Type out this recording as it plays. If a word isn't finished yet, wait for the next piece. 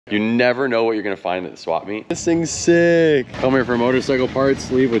You never know what you're gonna find at the swap meet. This thing's sick. Come here for motorcycle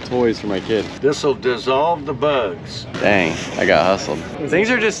parts, leave with toys for my kid. This'll dissolve the bugs. Dang, I got hustled. Things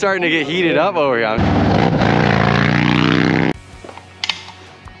are just starting to get heated up over here.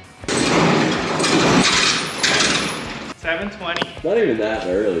 7:20. Not even that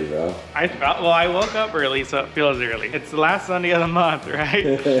early, bro. I woke up early, so it feels early. It's the last Sunday of the month,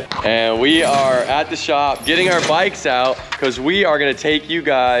 right? And we are at the shop getting our bikes out because we are gonna take you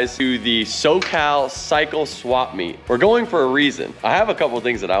guys to the SoCal Cycle Swap Meet. We're going for a reason. I have a couple of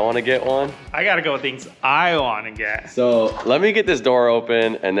things that I wanna get, Juan. I gotta go with things I wanna get. So let me get this door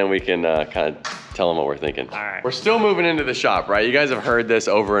open and then we can kind of tell them what we're thinking. All right. We're still moving into the shop, right? You guys have heard this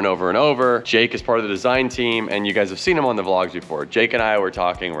over and over and over. Jake is part of the design team and you guys have seen him on the vlogs before. Jake and I were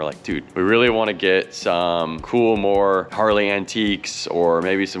talking, we're like, dude, we really want to get some cool, more Harley antiques or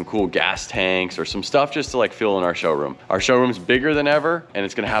maybe some cool gas tanks or some stuff just to like fill in our showroom. Our showroom's bigger than ever and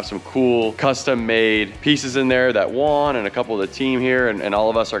it's gonna have some cool custom made pieces in there that Juan and a couple of the team here and all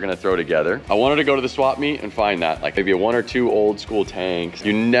of us are gonna throw together. I wanted to go to the swap meet and find that, like maybe one or two old school tanks.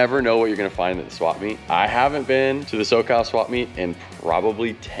 You never know what you're gonna find at the swap meet. I haven't been to the SoCal swap meet in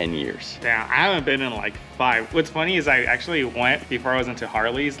probably 10 years. Yeah, I haven't been in like 5. What's funny is I actually went before I was into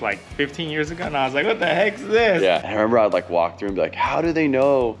Harleys like 15 years ago and I was like, what the heck's this? Yeah, I remember I'd like walk through and be like, how do they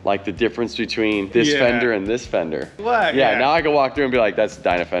know like the difference between this fender and this fender? What? Yeah, now I can walk through and be like, that's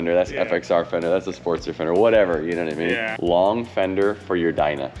Dyna fender, that's Yeah. FXR fender, that's a Sportster fender, whatever, you know what I mean? Yeah. Long fender for your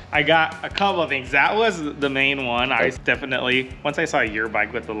Dyna. I got a couple of things. That was the main one. I definitely, once I saw your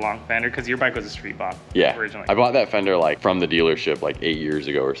bike with the long fender, because your bike was a street bop originally. I bought that fender like from the dealership like 8 years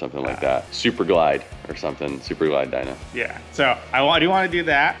ago or something like that. Super Glide or something, Super Glide Dyna. Yeah, so I do want to do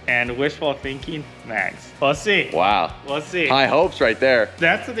that and wishful thinking mags. We'll see. Wow. We'll see. High hopes right there.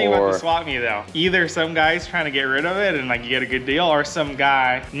 That's the thing about the swap meet though. Either some guy's trying to get rid of it and like you get a good deal, or some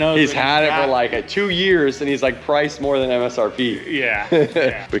guy knows he's had it for like 2 years and he's like priced more than MSRP. Yeah.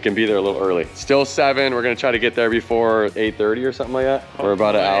 Yeah. We can be there a little early. Still 7. We're gonna try to get there before 8:30 or something like that. We're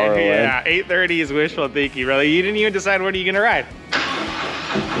about an hour away. Yeah, 8:30 is wishful thinking, brother. You didn't even decide what are you gonna ride.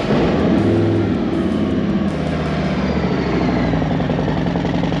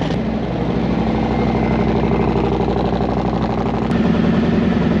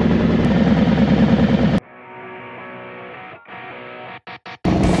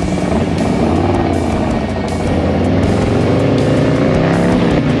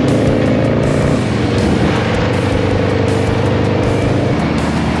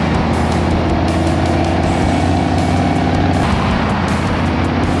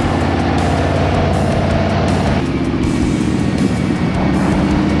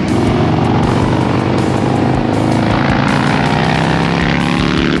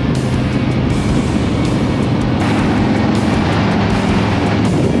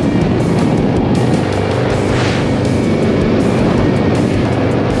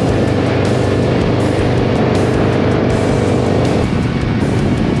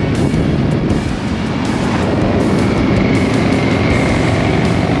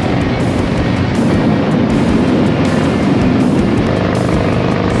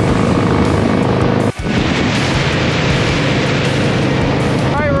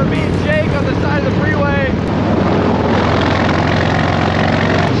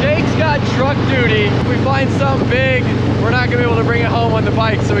 Something big, we're not gonna be able to bring it home on the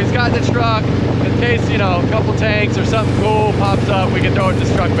bike, so he's got the truck in case, you know, a couple tanks or something cool pops up, we can throw it in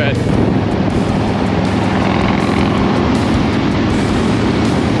this truck bed.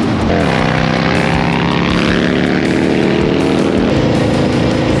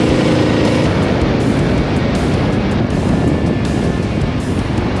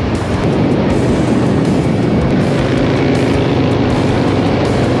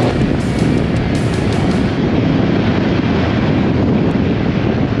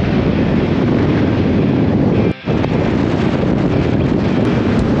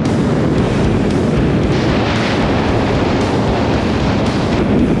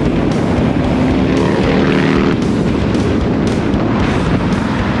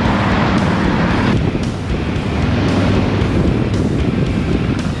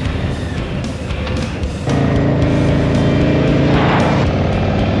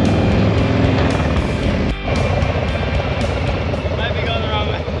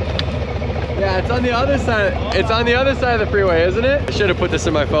 It's on the other side. It's on the other side of the freeway, isn't it? I should have put this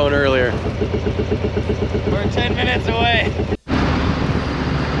in my phone earlier. We're 10 minutes away.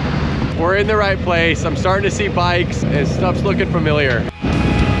 We're in the right place. I'm starting to see bikes and stuff's looking familiar.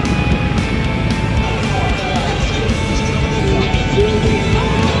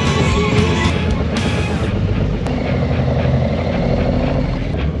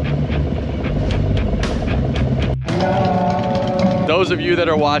 those of you that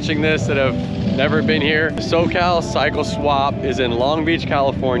are watching this that have never been here, SoCal Cycle Swap is in Long Beach,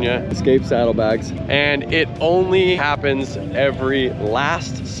 California. Escape saddlebags. And it only happens every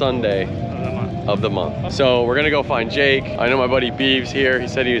last Sunday of the month. So we're gonna go find Jake. I know my buddy Beeves here. He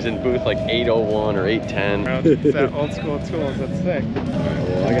said he was in booth like 801 or 810. It's that old school tools, that's sick.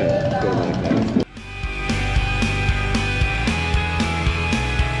 Well, I gotta go to my class.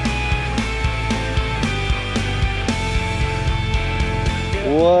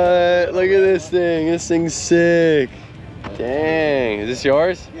 What? Look at this thing. This thing's sick. Dang. Is this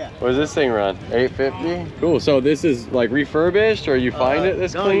yours? Yeah. What does this thing run? 850? Cool. So this is like refurbished, or you find it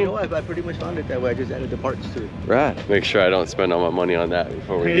this no, clean? you know what? I pretty much found it that way. I just added the parts to it. Right. Make sure I don't spend all my money on that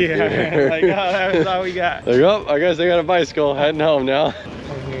before we get there. Like, oh, that was all we got. Like, oh, I guess I got a bicycle. Heading home now.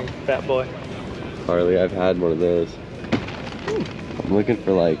 Fat boy. Harley, I've had one of those. I'm looking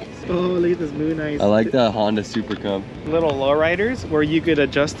for like... Oh, look at this blue nice. I like the Honda Super Cub. Little lowriders where you could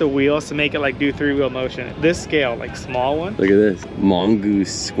adjust the wheels to make it like do 3-wheel motion. This scale, like small one. Look at this.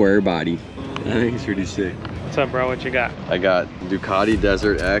 Mongoose square body. I think it's pretty sick. What's up, bro? What you got? I got Ducati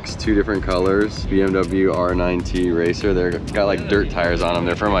Desert X, 2 different colors. BMW R9T Racer. They're got like dirt tires on them.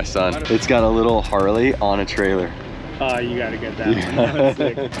 They're for my son. It's got a little Harley on a trailer. Oh, you gotta get that one. That's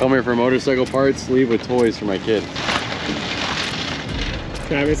sick. Come here for motorcycle parts, leave with toys for my kid.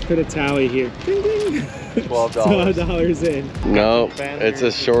 Travis put a tally here. Ding, ding. $12. $12 in. Nope, it's a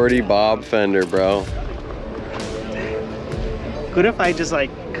Shorty Bob fender, bro. Good if I just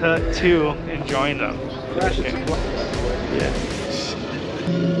like cut 2 and join them. Yeah.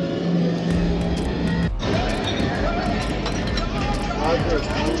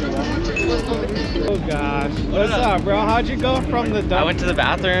 Oh gosh. What's up, bro? How'd you go from the dump? I went to the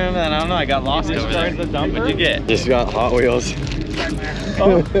bathroom and I don't know, I got lost over there. The dumper? What'd you get? Just got Hot Wheels.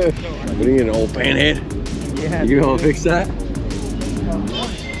 Oh. What are you, an old panhead? Yeah. You gonna fix that?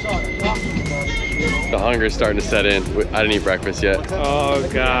 The hunger's starting to set in. I didn't eat breakfast yet. Oh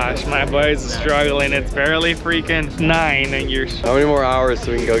gosh, my boys are struggling. It's barely freaking 9 and you're... How many more hours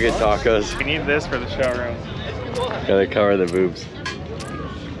so we can go get tacos? We need this for the showroom. Gotta cover the boobs.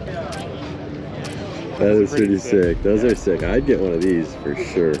 That is pretty sick. Those are sick. I'd get one of these for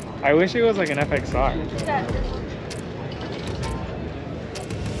sure. I wish it was like an FXR.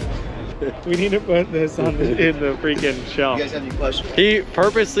 We need to put this on in the freaking shelf. You guys have any questions? He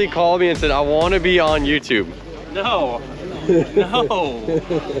purposely called me and said, I want to be on YouTube. No. No.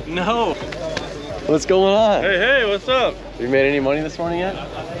 No. What's going on? Hey, what's up? You made any money this morning yet?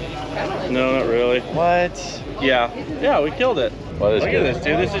 No, not really. What? Yeah, we killed it. Well, Look at this,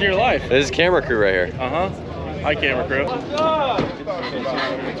 dude. This is your life. This is camera crew right here. Uh-huh. Hi, camera crew.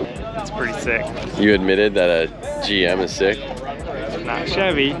 It's pretty sick. You admitted that a GM is sick? Not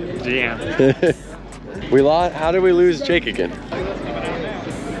Chevy, GM. We lost. How did we lose Jake again?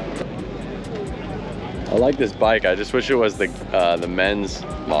 I like this bike. I just wish it was the men's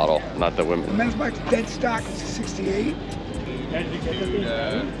model, not the women's. The men's bike's dead stock, it's a 68.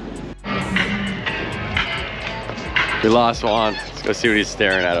 We lost Juan. Let's go see what he's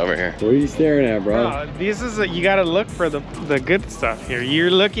staring at over here. What are you staring at, bro? This is you gotta look for the good stuff here.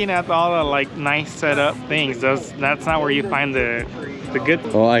 You're looking at all the like nice setup things. That's not where you find the good.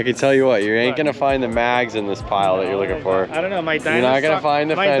 Well, I can tell you what, you ain't gonna find the mags in this pile that you're looking for. I don't know, my You're not gonna find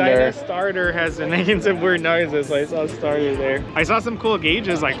the fender. My Dyna starter has been making some weird noises, so I saw a starter there. I saw some cool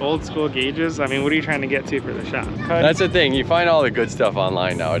gauges, like old school gauges. I mean, what are you trying to get to for the shop? That's the thing, you find all the good stuff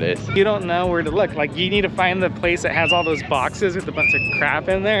online nowadays. You don't know where to look. Like, you need to find the place that has all those boxes with a bunch of crap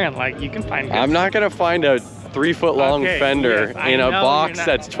in there, and like, you can find good I'm not gonna find a 3-foot long fender in a box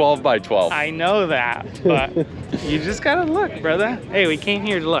that's 12 by 12. I know that, but you just gotta look, brother. Hey, we came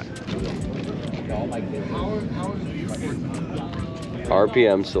here to look.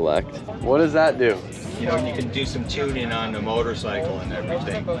 RPM select. What does that do? You know, you can do some tuning on the motorcycle and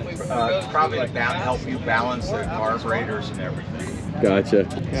everything. Probably to help you balance the carburetors and everything. Gotcha.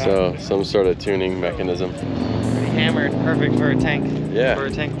 So some sort of tuning mechanism. Hammered, perfect for a tank. Yeah. For a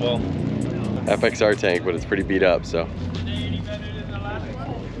tank wall. FXR tank, but it's pretty beat up, so. Good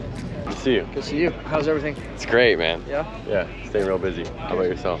to see you. Good to see you. How's everything? It's great, man. Yeah? Yeah, staying real busy. How about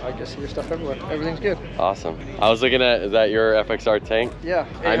yourself? I guess your stuff everywhere. Everything's good. Awesome. I was looking at, is that your FXR tank? Yeah.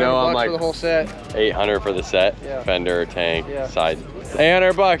 I know I'm $800 like for the whole set. 800 for the set. Yeah. Fender, tank, Yeah. side.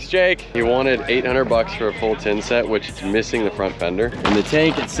 800 bucks, Jake. He wanted 800 bucks for a full tin set, which is missing the front fender. And the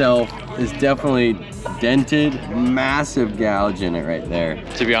tank itself is definitely dented, massive gouge in it right there.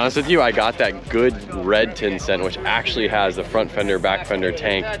 To be honest with you, I got that good red tin set, which actually has the front fender, back fender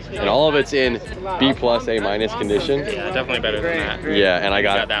tank, and all of it's in B+, A- condition. Yeah, definitely better than that. Yeah, and I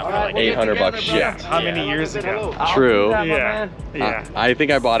got that for like 800 bucks shipped. How many years ago? True. Yeah. Yeah. I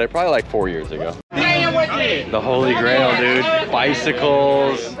think I bought it probably like 4 years ago. The holy grail, dude.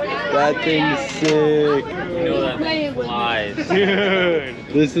 Bicycles. That thing's sick. You know that flies. Dude.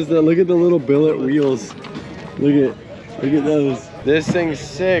 This is the, look at the little billet wheels. Look at those. This thing's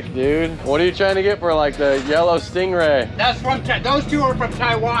sick, dude. What are you trying to get for like the yellow Stingray? That's from those two are from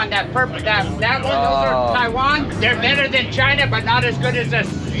Taiwan. That purple, that one, those are from Taiwan. They're better than China, but not as good as the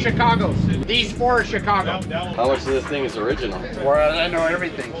Chicago's. These four are Chicago. How much of this thing is original? Well, I know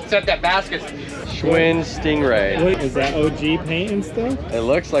everything except that basket. Twin Stingray. Wait, is that OG paint and stuff? It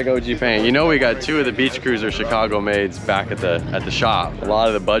looks like OG paint. You know, we got 2 of the Beach Cruiser Chicago maids back at the shop. A lot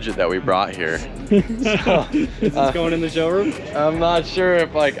of the budget that we brought here. So, Is this going in the showroom? I'm not sure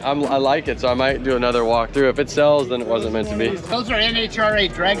if I like it, so I might do another walkthrough. If it sells, then it wasn't meant to be. Those are NHRA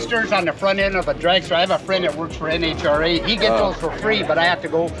dragsters on the front end of a dragster. I have a friend that works for NHRA. He gets those for free, but I have to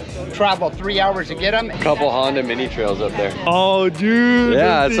go travel 3 hours to get them. Couple Honda mini trails up there. Oh, dude.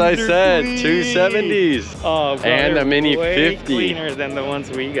 Yeah, that's what I those said. things are 270s. Oh, bro, And they're a mini way 50. cleaner than the ones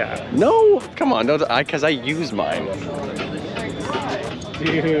we got. No, come on, because I use mine.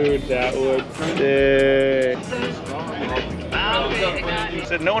 Dude, that looks sick.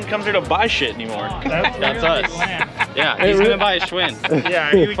 Said no one comes here to buy shit anymore. That's us. Yeah, he's gonna buy a Schwinn.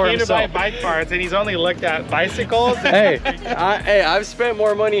 Yeah, he For came to buy himself. bike parts and he's only looked at bicycles. Hey, I've spent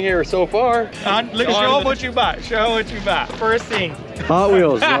more money here so far. Show him what you bought. Show him what you bought. First thing. Hot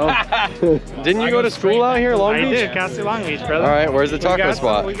Wheels, bro. Didn't you go to school out here, Long I Beach? did, Castle Long Beach, brother. All right, where's the taco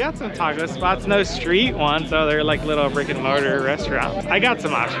spot? We got some taco spots, no street ones, so they're like little brick and mortar restaurants. I got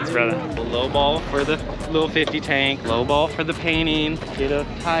some options, brother. Low ball for the little 50 tank, low ball for the painting, get a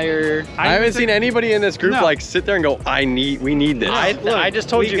tire. I haven't seen anybody in this group No. like sit there and go, we need this. I just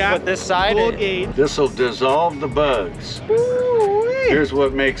told We you got put this side full in. gauge. This'll dissolve the bugs. Here's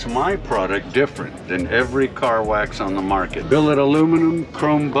what makes my product different than every car wax on the market. Billet aluminum,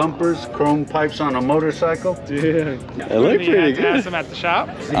 chrome bumpers, chrome pipes on a motorcycle. Dude. It looked pretty Ask good. them at the shop.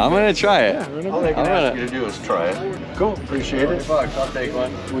 I'm gonna try it. All they can ask you to do is try it. Cool, appreciate it. $20, I'll take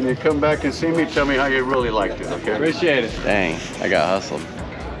one. When you come back and see me, tell me how you really liked it, okay? Appreciate it. Dang, I got hustled.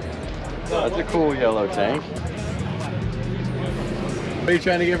 That's a cool yellow tank. What are you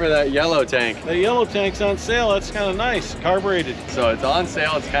trying to get for that yellow tank? The yellow tank's on sale. That's kind of nice. Carbureted. So it's on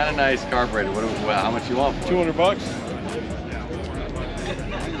sale, it's kind of nice, carbureted. How much you want for it? 200 bucks.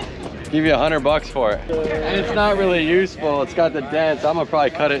 Give you $100 for it. And it's not really useful. It's got the dents. I'm gonna probably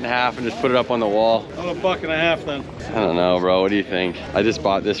cut it in half and just put it up on the wall. Oh, $1.50 then. I don't know, bro. What do you think? I just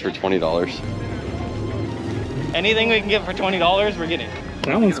bought this for $20. Anything we can get for $20, we're getting.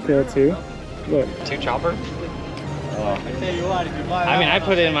 That one's cool too. Look. 2 chopper. I mean, I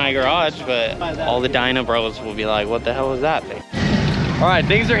put it in my garage, but all the Dyna bros will be like, what the hell was that thing? All right,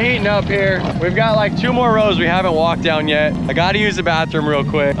 things are heating up here. We've got like 2 more rows we haven't walked down yet. I gotta use the bathroom real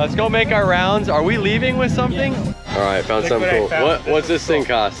quick. Let's go make our rounds. Are we leaving with something? All right, found something cool. What's this thing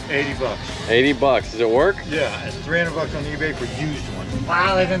cost? 80 bucks. 80 bucks. Does it work? Yeah, it's 300 bucks on eBay for used ones.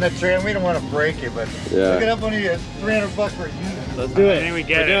 Wow, and then the trend, we don't want to break it, but look it up on eBay. It's 300 bucks for a used. Let's do it. I think we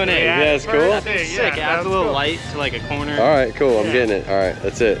get We're doing it. Yeah, it's cool. That's sick. Adds a little light to like a corner. All right, cool. I'm getting it. All right,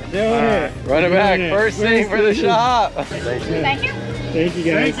 that's it. Doing it. Run it back. First thing for the shop. Thank you. Thank you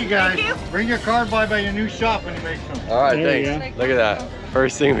guys. Thank you guys. Bring your card by your new shop when you make some. All right, There you thanks. Look at that.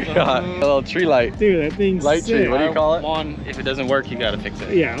 First thing we got. A little tree light. Dude, that thing's Light tree. sick. What do you call it? One, if it doesn't work, you gotta fix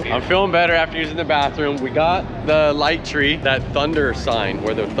it. Yeah. I'm feeling better after using the bathroom. We got the light tree, that thunder sign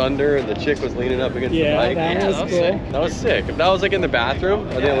where the thunder and the chick was leaning up against the Yeah, bike. that was cool. sick. That was sick. If that was like in the bathroom,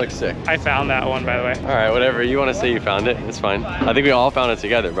 I think it looked sick. I found that one, by the way. All right, whatever. You want to say you found it, it's fine. I think we all found it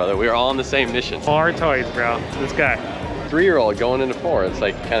together, brother. We were all on the same mission. 4 toys, bro. This guy. 3-year-old going into 4. It's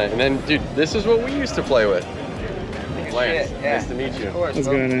like kind of, and then, dude, this is what we used to play with. Lance, nice to meet you. What's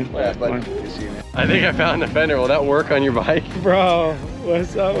going on? Lance, buddy. I think I found the fender. Will that work on your bike? Bro,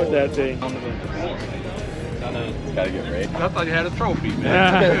 what's up with that thing? It's gotta get right. I thought you had a trophy,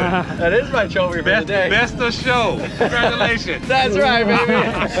 man. That is my trophy for the day. Best of show. Congratulations. That's right,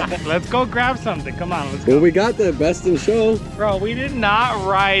 baby. Let's go grab something. Come on, let's go. Well, we got the best in show. Bro, we did not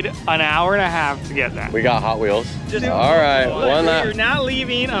ride an hour and a half to get that. We got Hot Wheels. Just all right, one We're lap. not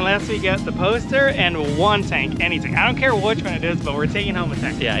leaving unless we get the poster and 1 tank, anything. I don't care which one it is, but we're taking home a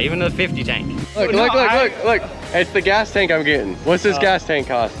tank. Yeah, even the 50 tank. Look, look. It's the gas tank I'm getting. What's this gas tank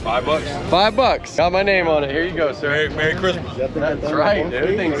cost? $5. $5. Got my name on it. Here you go, sir. Merry Christmas. That's right, dude.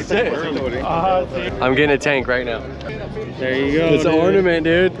 Everything's sick. I'm getting a tank right now. There you go. It's an ornament,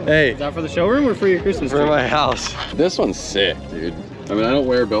 dude. Hey. Is that for the showroom or for your Christmas tree? For my house. This one's sick, dude. I mean, I don't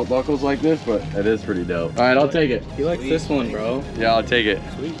wear belt buckles like this, but it is pretty dope. All right, I'll take it. He likes this one, bro. Yeah, I'll take it.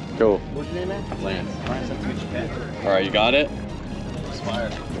 Sweet. Cool. What's your name, man? Lance. All right, you got it?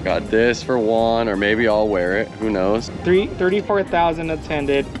 Got this for Juan, or maybe I'll wear it. Who knows? 34,000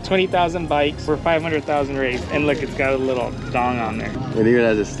 attended, 20,000 bikes for 500,000 raised. And look, it's got a little dong on there. It even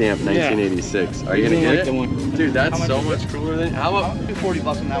has a stamp, 1986. Are you gonna get it? Dude, that's so much cooler than. How about $40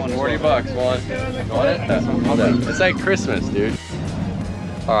 on that one? $40, Juan. Want it? It's like Christmas, dude.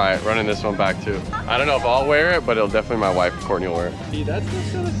 All right, running this one back too. I don't know if I'll wear it, but it'll definitely my wife, Courtney, will wear it. Gee, that's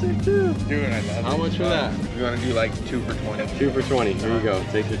kind of sick too. Dude, I love it. How much for that? You want to do like 2 for 20? 2 for 20. Here you go.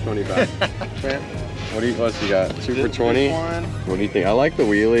 Take your 20 back. What else you got? 2 for 20? What do you think? I like the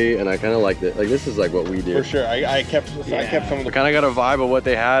wheelie, and I kind of like it. Like, this is like what we do. For sure. I kept some of the. We kind of got a vibe of what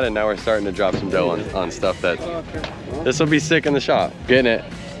they had, and now we're starting to drop some dough on stuff that. This will be sick in the shop. Getting it,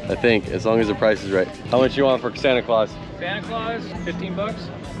 I think, as long as the price is right. How much you want for Santa Claus? Santa Claus, $15.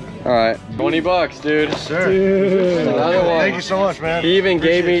 All right, $20, dude. Yes, sir. Dude. Another one. Thank you so much, man. He even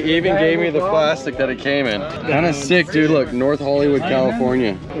gave me the plastic that it came in. Kind of sick, dude. Look, North Hollywood,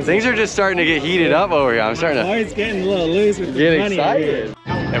 California. Things are just starting to get heated up over here. I'm starting to It's getting a little loose with get the money. excited.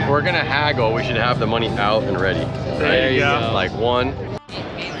 If we're gonna haggle, we should have the money out and ready. There you go. Like one.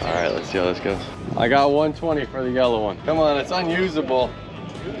 All right, let's see how this goes. I got 120 for the yellow one. Come on, it's unusable.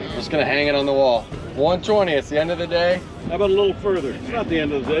 I'm just gonna hang it on the wall. 120, it's the end of the day. How about a little further? It's not the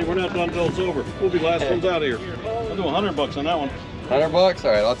end of the day. We're not done until it's over. We'll be last ones out of here. I'll do $100 on that one. $100?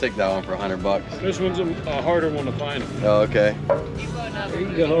 All right, I'll take that one for $100. This one's a harder one to find. Oh, okay. There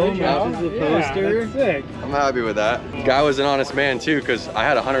you go. Matches the poster. That's sick. I'm happy with that. Guy was an honest man too, because I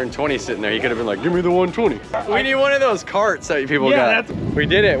had 120 sitting there. He could have been like, give me the 120. We need one of those carts that people got. We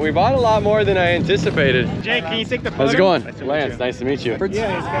did it. We bought a lot more than I anticipated. Jake, can you take the photo? How's it going? Lance, nice to meet you.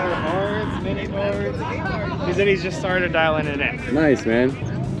 Yeah, he's got boards, mini boards. He said he's just started dialing it in. Nice, man.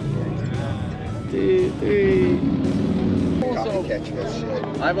 2, 3.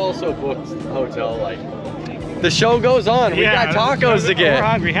 I've also booked a hotel, like, the show goes on. We got tacos to get. We're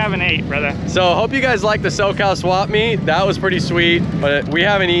hungry, haven't ate, brother. So hope you guys like the SoCal Swap Meet. That was pretty sweet, but we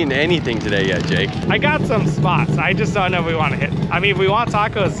haven't eaten anything today yet, Jake. I got some spots. I just don't know if we want to hit. I mean, if we want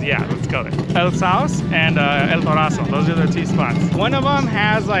tacos, yeah, let's go there. El Saus and El Torazo. Those are the 2 spots. One of them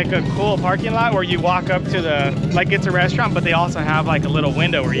has like a cool parking lot where you walk up to the, like it's a restaurant, but they also have like a little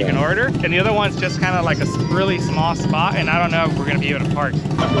window where you can order. And the other one's just kind of like a really small spot, and I don't know if we're gonna be able to park.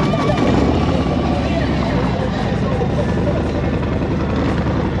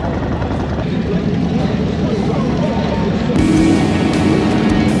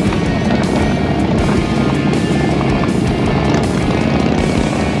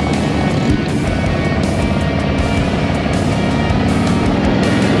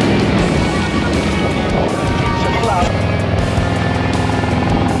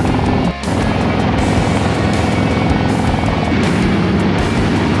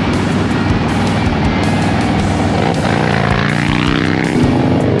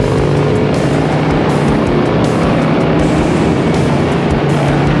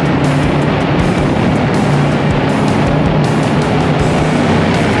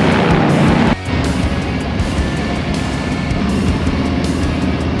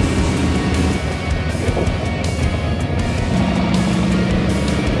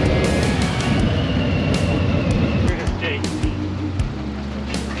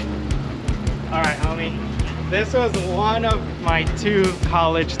 This was one of my 2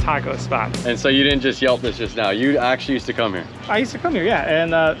 college taco spots. And so you didn't just Yelp this just now. You actually used to come here. I used to come here, yeah.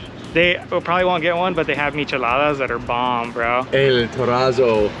 And they probably won't get one, but they have micheladas that are bomb, bro. El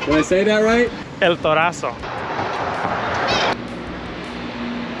Torazo. Did I say that right? El Torazo.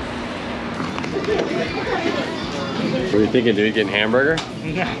 What are you thinking, dude? Getting hamburger?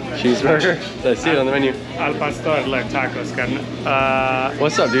 No. Cheeseburger? I see it on the menu. Al pastor, like tacos, carne.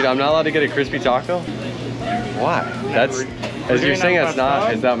 What's up, dude? I'm not allowed to get a crispy taco? Why? That's, as you're saying, that's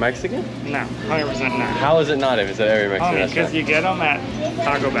not, is that Mexican? No, 100% not. How is it not if it's at every Mexican restaurant? Because you get them at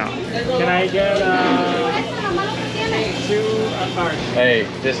Taco Bell. Can I get 2 Hey,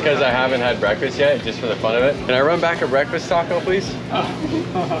 just because I haven't had breakfast yet, just for the fun of it, can I run back a breakfast taco, please?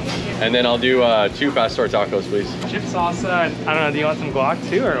 And then I'll do 2 pastor tacos, please. Chip salsa, and, I don't know, do you want some guac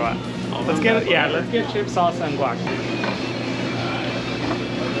too or what? Let's get chip salsa and guac.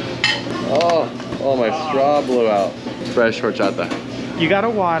 Oh, my straw blew out. Fresh horchata. You got a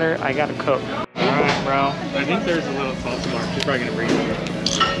water, I got a Coke. Bro, I think there's a little salsa bar. She's probably gonna bring it.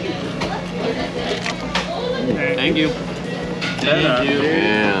 Okay. Thank you. Thank you.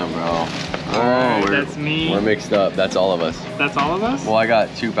 Damn, bro. Alright, that's me. We're mixed up. That's all of us. That's all of us? Well, I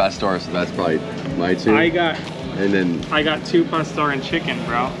got 2 pastors, so that's probably my 2. I got And then 2 pastor and chicken,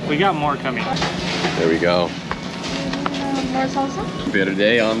 bro. We got more coming. there we go. More salsa? Bitter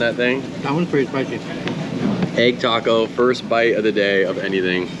day on that thing. That one's pretty spicy. Egg taco, first bite of the day of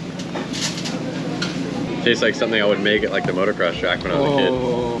anything. Tastes like something I would make at like the motocross track when I was a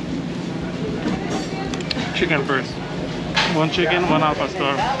kid. Chicken first. 1 chicken, 1 al pastor.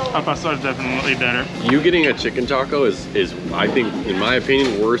 Al pastor is definitely better. You getting a chicken taco is I think, in my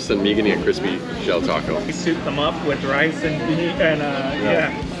opinion, worse than me getting a crispy shell taco. We soup them up with rice and beef and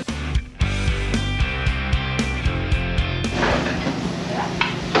yeah.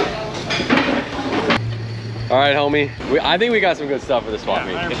 All right, homie. I think we got some good stuff for the swap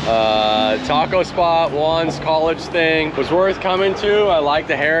meet. Taco spot, Juan's college thing was worth coming to. I like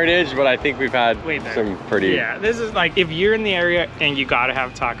the heritage, but I think we've had some pretty... Yeah, this is like, if you're in the area and you gotta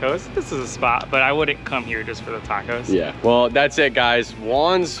have tacos, this is a spot, but I wouldn't come here just for the tacos. Yeah, well, that's it, guys.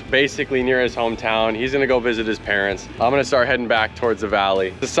 Juan's basically near his hometown. He's gonna go visit his parents. I'm gonna start heading back towards the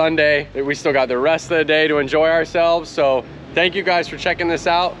valley. It's Sunday. We still got the rest of the day to enjoy ourselves, so thank you guys for checking this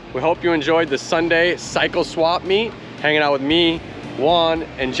out. We hope you enjoyed the Sunday Cycle Swap Meet, hanging out with me, Juan,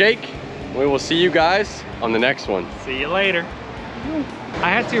 and Jake. We will see you guys on the next one. See you later. I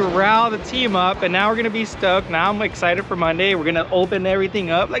had to rile the team up, and now we're gonna be stoked. Now I'm excited for Monday. We're gonna open everything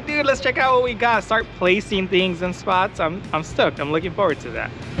up. Like, dude, let's check out what we got. Start placing things in spots. I'm stoked. I'm looking forward to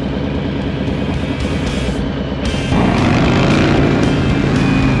that.